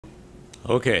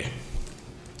Okay,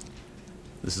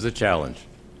 this is a challenge.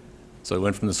 So I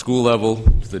went from the school level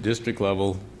to the district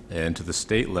level and to the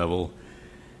state level.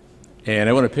 And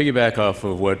I want to piggyback off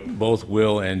of what both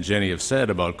Will and Jenny have said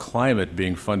about climate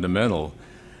being fundamental.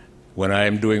 When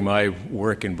I'm doing my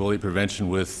work in bully prevention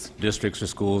with districts or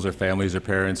schools or families or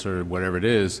parents or whatever it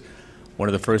is, one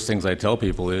of the first things I tell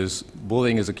people is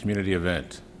bullying is a community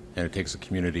event, and it takes a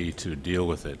community to deal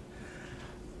with it.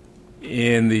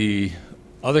 In the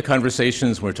other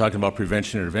conversations when we're talking about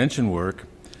prevention and intervention work,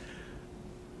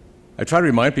 I try to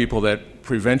remind people that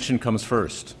prevention comes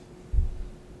first.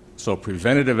 So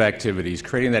preventative activities,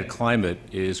 creating that climate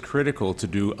is critical to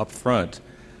do up front.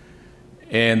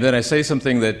 And then I say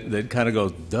something that kind of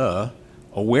goes, duh.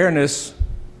 Awareness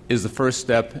is the first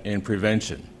step in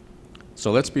prevention.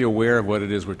 So let's be aware of what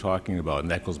it is we're talking about, and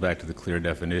that goes back to the clear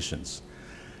definitions.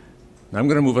 Now I'm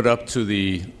going to move it up to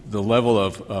the level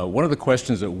of one of the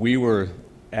questions that we were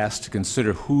asked to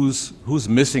consider, who's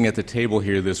missing at the table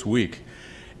here this week.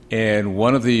 And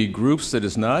one of the groups that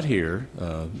is not here,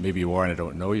 maybe you are and I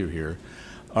don't know you here,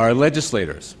 are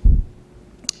legislators.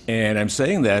 And I'm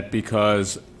saying that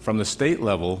because from the state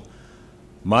level,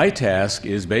 my task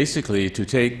is basically to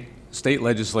take state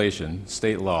legislation,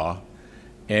 state law,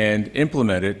 and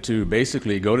implement it to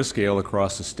basically go to scale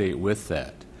across the state with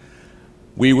that.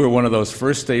 We were one of those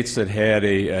first states that had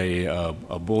a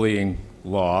bullying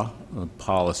law, a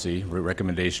policy,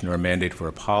 recommendation or a mandate for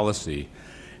a policy.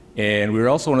 And we were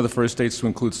also one of the first states to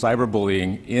include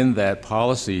cyberbullying in that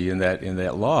policy, in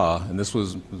that law, and this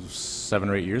was 7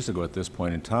 or 8 years ago at this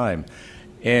point in time.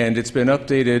 And it's been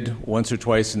updated once or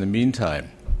twice in the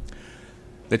meantime.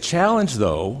 The challenge,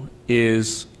 though,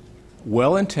 is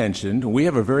well-intentioned. We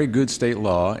have a very good state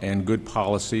law and good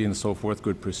policy and so forth,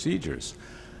 good procedures.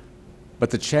 But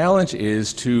the challenge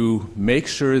is to make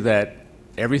sure that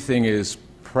everything is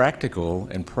practical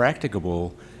and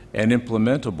practicable and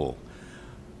implementable.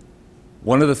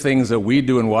 One of the things that we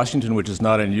do in Washington, which is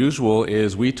not unusual,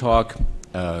 is we talk,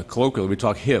 colloquially, we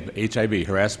talk HIB,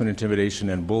 harassment, intimidation,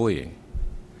 and bullying.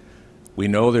 We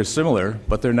know they're similar,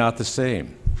 but they're not the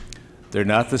same. They're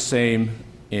not the same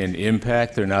in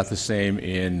impact, they're not the same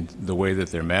in the way that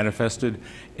they're manifested,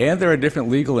 and there are different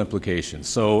legal implications.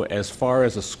 So as far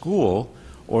as a school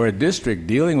or a district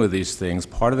dealing with these things,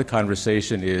 part of the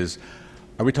conversation is,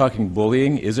 are we talking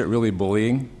bullying? Is it really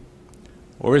bullying?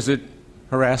 Or is it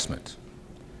harassment?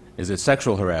 Is it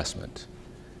sexual harassment?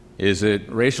 Is it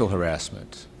racial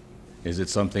harassment? Is it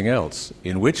something else?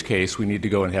 In which case, we need to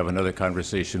go and have another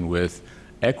conversation with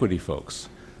equity folks.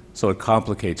 So it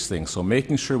complicates things. So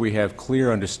making sure we have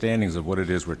clear understandings of what it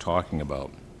is we're talking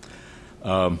about.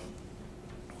 Looking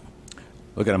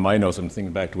at my notes, I'm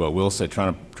thinking back to what Will said,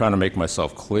 trying to make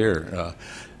myself clear.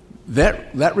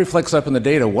 That reflects up in the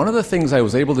data. One of the things I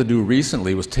was able to do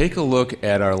recently was take a look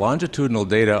at our longitudinal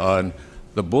data on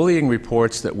the bullying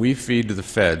reports that we feed to the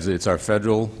feds. It's our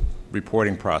federal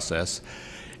reporting process.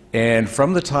 And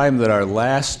from the time that our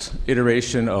last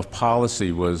iteration of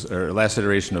policy was, or last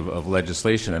iteration of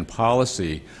legislation and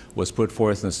policy was put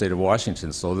forth in the state of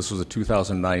Washington, so this was a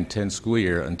 2009-10 school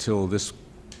year until this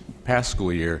past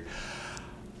school year,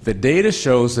 the data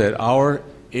shows that our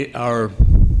gotta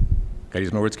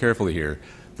use my words carefully here,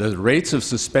 the rates of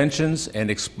suspensions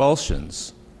and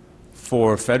expulsions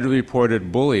for federally reported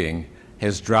bullying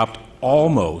has dropped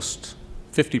almost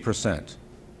 50%.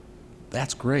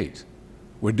 That's great.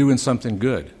 We're doing something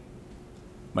good.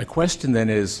 My question then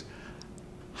is,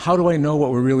 how do I know what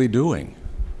we're really doing?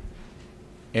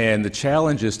 And the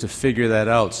challenge is to figure that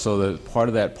out, so that part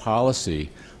of that policy,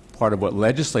 part of what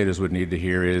legislators would need to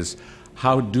hear is,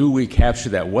 how do we capture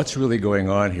that? What's really going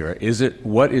on here?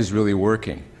 What is really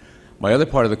working? My other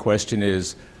part of the question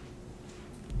is,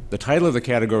 the title of the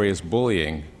category is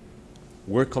bullying.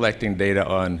 We're collecting data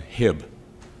on HIB.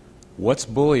 What's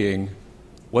bullying?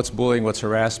 What's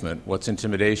harassment? What's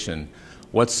intimidation?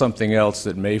 What's something else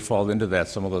that may fall into that,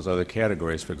 some of those other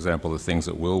categories, for example, the things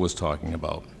that Will was talking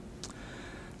about.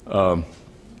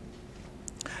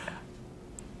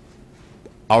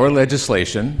 Our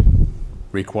legislation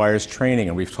requires training,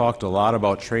 and we've talked a lot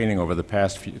about training over the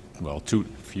past two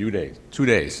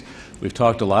days. We've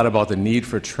talked a lot about the need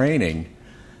for training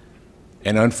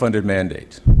and unfunded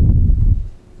mandate.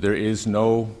 There is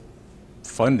no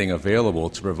funding available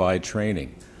to provide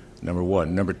training, number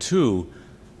one. Number two,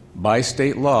 by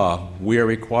state law, we are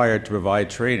required to provide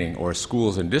training, or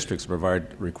schools and districts are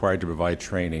required to provide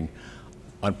training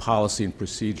on policy and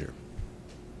procedure.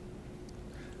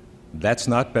 That's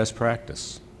not best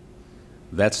practice.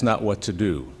 That's not what to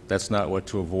do. That's not what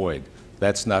to avoid.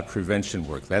 That's not prevention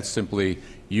work. That's simply,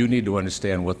 you need to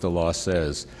understand what the law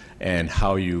says and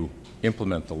how you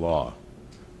implement the law.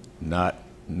 not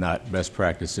best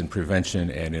practice in prevention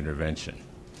and intervention.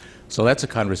 So that's a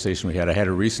conversation we had. I had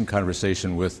a recent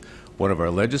conversation with one of our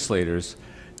legislators,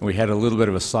 and we had a little bit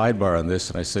of a sidebar on this,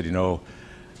 and I said, you know,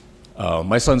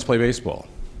 my sons play baseball.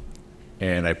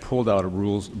 And I pulled out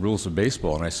rules of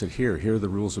baseball, and I said, here are the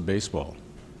rules of baseball.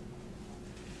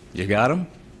 You got them?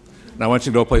 Now I want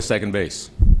you to go play second base.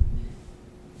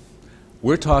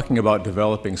 We're talking about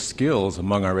developing skills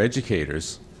among our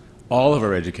educators, all of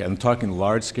our educators. I'm talking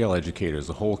large-scale educators,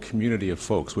 the whole community of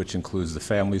folks, which includes the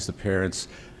families, the parents,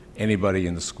 anybody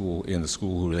in the school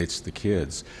who relates to the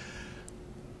kids.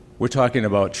 We're talking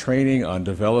about training on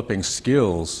developing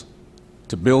skills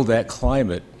to build that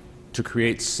climate to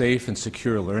create safe and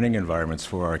secure learning environments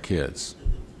for our kids,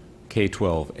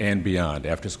 K-12 and beyond,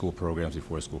 after-school programs,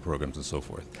 before-school programs, and so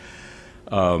forth.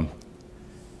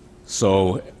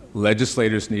 So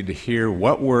legislators need to hear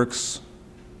what works,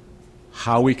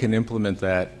 how we can implement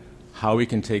that, how we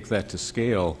can take that to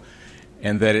scale,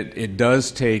 and that it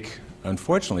does take,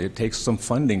 unfortunately, it takes some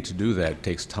funding to do that. It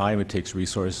takes time, it takes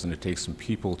resources, and it takes some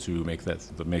people to make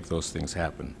those things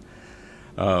happen.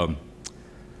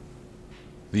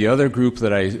 The other group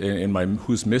that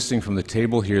who's missing from the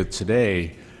table here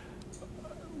today,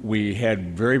 we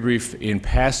had very brief, in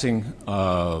passing,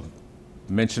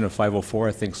 mention of 504.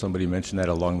 I think somebody mentioned that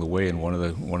along the way in one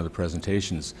of the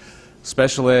presentations.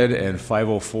 Special ed and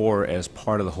 504 as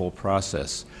part of the whole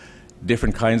process.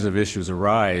 Different kinds of issues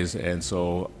arise, and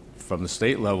so from the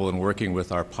state level and working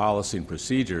with our policy and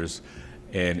procedures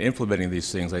and implementing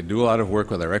these things, I do a lot of work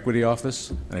with our equity office,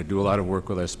 and I do a lot of work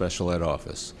with our special ed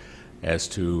office as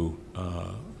to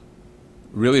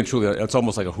really and truly, it's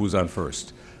almost like a who's on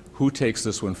first. Who takes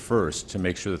this one first to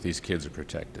make sure that these kids are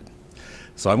protected?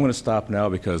 So I'm going to stop now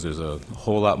because there's a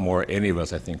whole lot more any of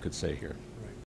us, I think, could say here.